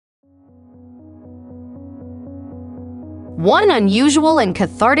One unusual and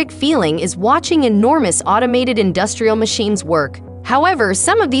cathartic feeling is watching enormous automated industrial machines work. However,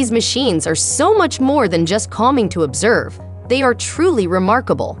 some of these machines are so much more than just calming to observe. They are truly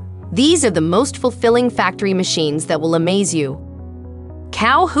remarkable. These are the most fulfilling factory machines that will amaze you.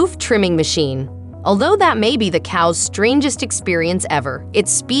 Cow hoof trimming machine. Although that may be the cow's strangest experience ever, it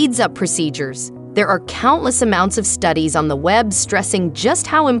speeds up procedures. There are countless amounts of studies on the web stressing just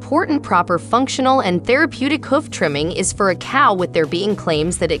how important proper functional and therapeutic hoof trimming is for a cow, with there being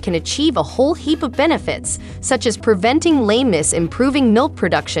claims that it can achieve a whole heap of benefits, such as preventing lameness, improving milk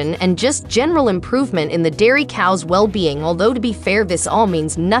production, and just general improvement in the dairy cow's well-being. Although, to be fair, this all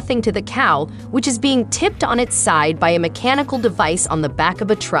means nothing to the cow, which is being tipped on its side by a mechanical device on the back of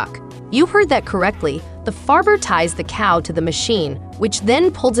a truck. You heard that correctly. The farmer ties the cow to the machine, which then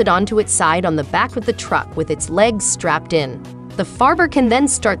pulls it onto its side on the back of the truck with its legs strapped in. The farmer can then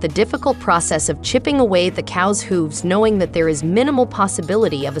start the difficult process of chipping away at the cow's hooves, knowing that there is minimal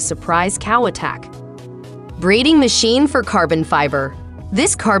possibility of a surprise cow attack. Braiding machine for carbon fiber.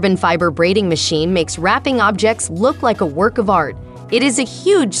 This carbon fiber braiding machine makes wrapping objects look like a work of art. It is a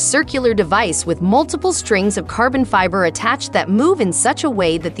huge circular device with multiple strings of carbon fiber attached that move in such a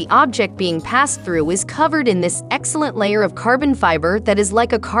way that the object being passed through is covered in this excellent layer of carbon fiber that is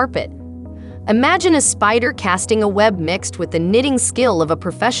like a carpet. Imagine a spider casting a web mixed with the knitting skill of a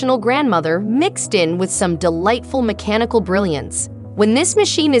professional grandmother, mixed in with some delightful mechanical brilliance. When this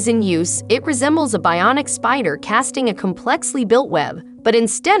machine is in use, it resembles a bionic spider casting a complexly built web, but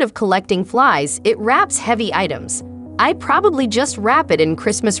instead of collecting flies, it wraps heavy items. I'd probably just wrap it in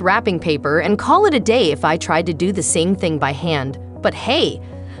Christmas wrapping paper and call it a day if I tried to do the same thing by hand. But hey,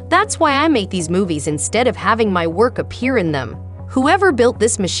 that's why I make these movies instead of having my work appear in them. Whoever built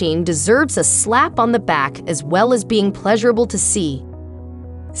this machine deserves a slap on the back as well as being pleasurable to see.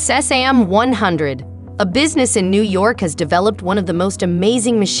 Sesam 100. A business in New York has developed one of the most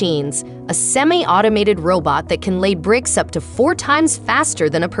amazing machines, a semi-automated robot that can lay bricks up to 4 times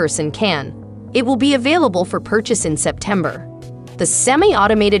faster than a person can. It will be available for purchase in September. The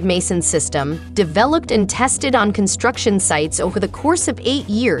semi-automated mason system, developed and tested on construction sites over the course of 8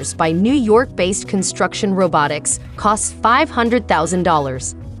 years by New York-based Construction Robotics, costs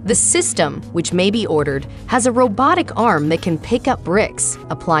 $500,000. The system, which may be ordered, has a robotic arm that can pick up bricks,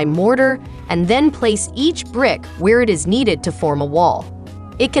 apply mortar, and then place each brick where it is needed to form a wall.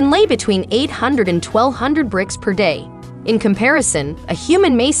 It can lay between 800 and 1,200 bricks per day. In comparison, a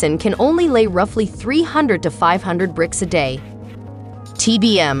human mason can only lay roughly 300 to 500 bricks a day.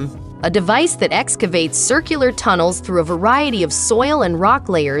 TBM, a device that excavates circular tunnels through a variety of soil and rock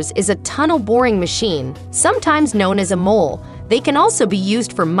layers, is a tunnel boring machine, sometimes known as a mole. They can also be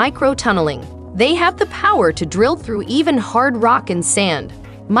used for micro-tunneling. They have the power to drill through even hard rock and sand.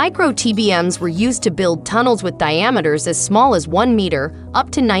 Micro-TBMs were used to build tunnels with diameters as small as 1 meter up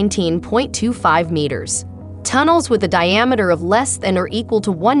to 19.25 meters. Tunnels with a diameter of less than or equal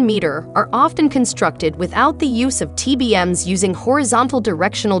to 1 meter are often constructed without the use of TBMs, using horizontal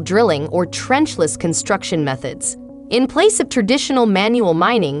directional drilling or trenchless construction methods. In place of traditional manual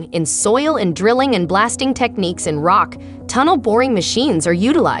mining, in soil and drilling and blasting techniques in rock, tunnel boring machines are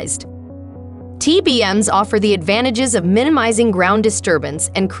utilized. TBMs offer the advantages of minimizing ground disturbance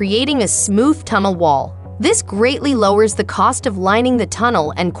and creating a smooth tunnel wall. This greatly lowers the cost of lining the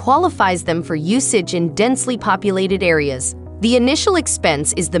tunnel and qualifies them for usage in densely populated areas. The initial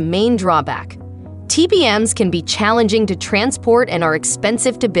expense is the main drawback. TBMs can be challenging to transport and are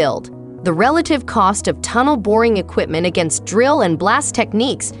expensive to build. The relative cost of tunnel boring equipment against drill and blast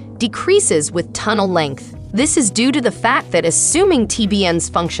techniques decreases with tunnel length. This is due to the fact that, assuming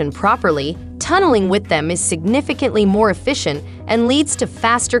TBMs function properly, tunneling with them is significantly more efficient and leads to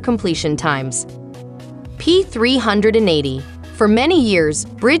faster completion times. P380. For many years,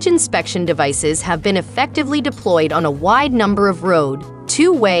 bridge inspection devices have been effectively deployed on a wide number of road,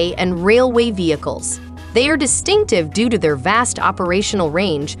 two-way, and railway vehicles. They are distinctive due to their vast operational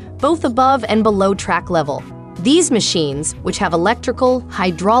range, both above and below track level. These machines, which have electrical,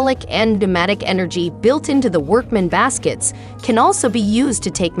 hydraulic, and pneumatic energy built into the workman baskets, can also be used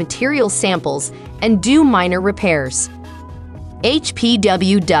to take material samples and do minor repairs.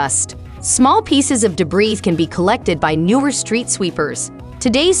 HPW dust. Small pieces of debris can be collected by newer street sweepers.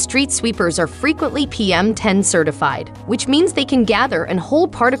 Today's street sweepers are frequently PM10 certified, which means they can gather and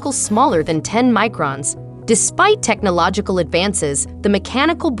hold particles smaller than 10 microns. Despite technological advances, the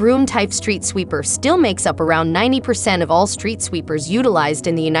mechanical broom-type street sweeper still makes up around 90% of all street sweepers utilized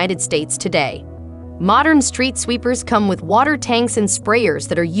in the United States today. Modern street sweepers come with water tanks and sprayers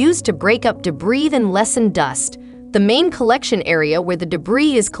that are used to break up debris and lessen dust. The main collection area where the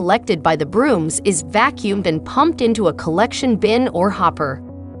debris is collected by the brooms is vacuumed and pumped into a collection bin or hopper.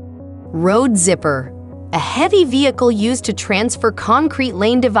 Road zipper. A heavy vehicle used to transfer concrete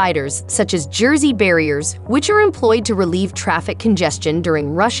lane dividers, such as Jersey barriers, which are employed to relieve traffic congestion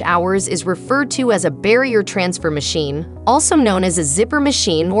during rush hours, is referred to as a barrier transfer machine, also known as a zipper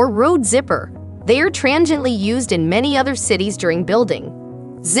machine or road zipper. They are transiently used in many other cities during building.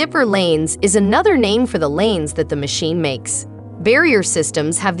 Zipper lanes is another name for the lanes that the machine makes. Barrier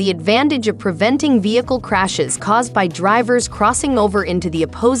systems have the advantage of preventing vehicle crashes caused by drivers crossing over into the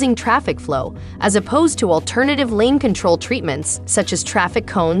opposing traffic flow, as opposed to alternative lane control treatments such as traffic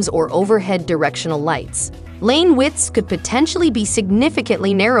cones or overhead directional lights. Lane widths could potentially be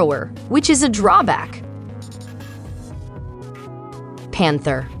significantly narrower, which is a drawback.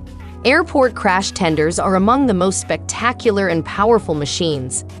 Panther. Airport crash tenders are among the most spectacular and powerful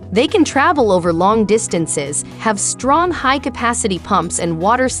machines. They can travel over long distances, have strong high-capacity pumps and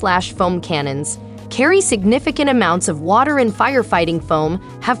water/foam cannons, carry significant amounts of water and firefighting foam,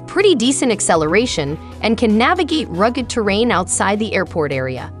 have pretty decent acceleration, and can navigate rugged terrain outside the airport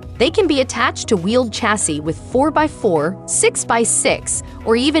area. They can be attached to wheeled chassis with 4x4, 6x6,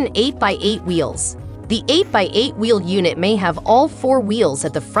 or even 8x8 wheels. The 8x8 wheel unit may have all 4 wheels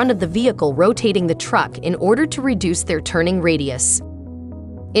at the front of the vehicle rotating the truck in order to reduce their turning radius.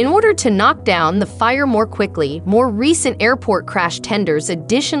 In order to knock down the fire more quickly, more recent airport crash tenders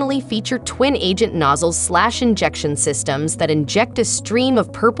additionally feature twin-agent nozzles/injection systems that inject a stream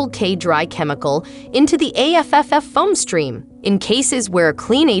of purple K dry chemical into the AFFF foam stream. In cases where a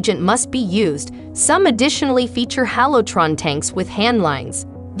clean agent must be used, some additionally feature halotron tanks with handlines.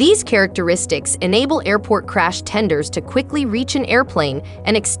 These characteristics enable airport crash tenders to quickly reach an airplane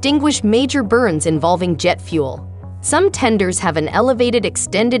and extinguish major burns involving jet fuel. Some tenders have an elevated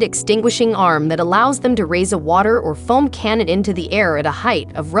extended extinguishing arm that allows them to raise a water or foam cannon into the air at a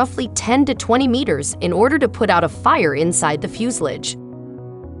height of roughly 10 to 20 meters in order to put out a fire inside the fuselage.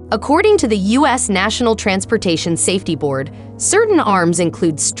 According to the U.S. National Transportation Safety Board, certain arms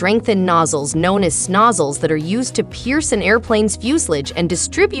include strengthened nozzles known as snozzles that are used to pierce an airplane's fuselage and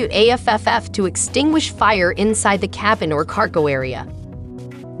distribute AFFF to extinguish fire inside the cabin or cargo area.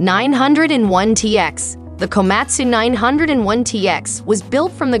 901TX. The Komatsu 901TX was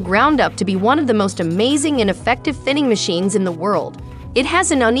built from the ground up to be one of the most amazing and effective thinning machines in the world. It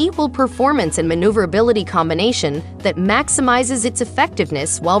has an unequal performance and maneuverability combination that maximizes its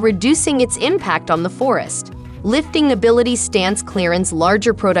effectiveness while reducing its impact on the forest. Lifting ability, stance clearance,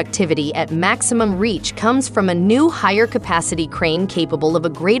 larger productivity at maximum reach comes from a new higher capacity crane capable of a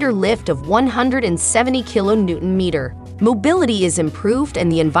greater lift of 170 kN-meter. Mobility is improved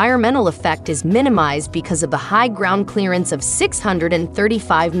and the environmental effect is minimized because of the high ground clearance of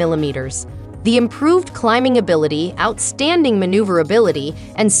 635 millimeters. The improved climbing ability, outstanding maneuverability,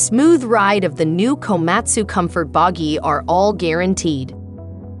 and smooth ride of the new Komatsu Comfort Bogie are all guaranteed.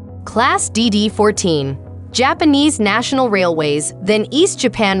 Class DD-14. Japanese National Railways, then East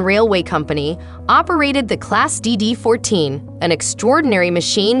Japan Railway Company, operated the Class DD-14, an extraordinary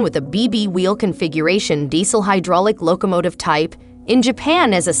machine with a BB wheel configuration diesel hydraulic locomotive type, in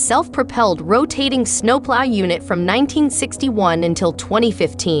Japan as a self-propelled rotating snowplow unit from 1961 until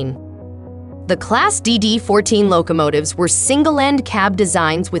 2015. The Class DD-14 locomotives were single-end cab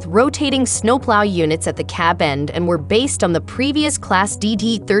designs with rotating snowplow units at the cab end and were based on the previous Class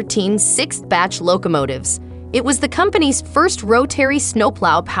DD-13 sixth-batch locomotives. It was the company's first rotary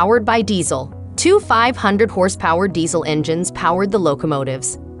snowplow powered by diesel. 2 500-horsepower diesel engines powered the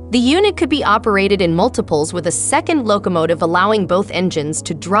locomotives. The unit could be operated in multiples with a second locomotive allowing both engines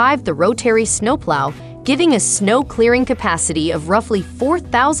to drive the rotary snowplow, giving a snow-clearing capacity of roughly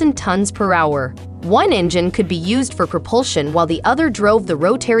 4,000 tons per hour. One engine could be used for propulsion while the other drove the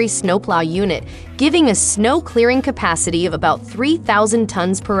rotary snowplow unit, giving a snow-clearing capacity of about 3,000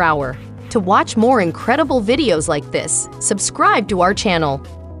 tons per hour. To watch more incredible videos like this, subscribe to our channel.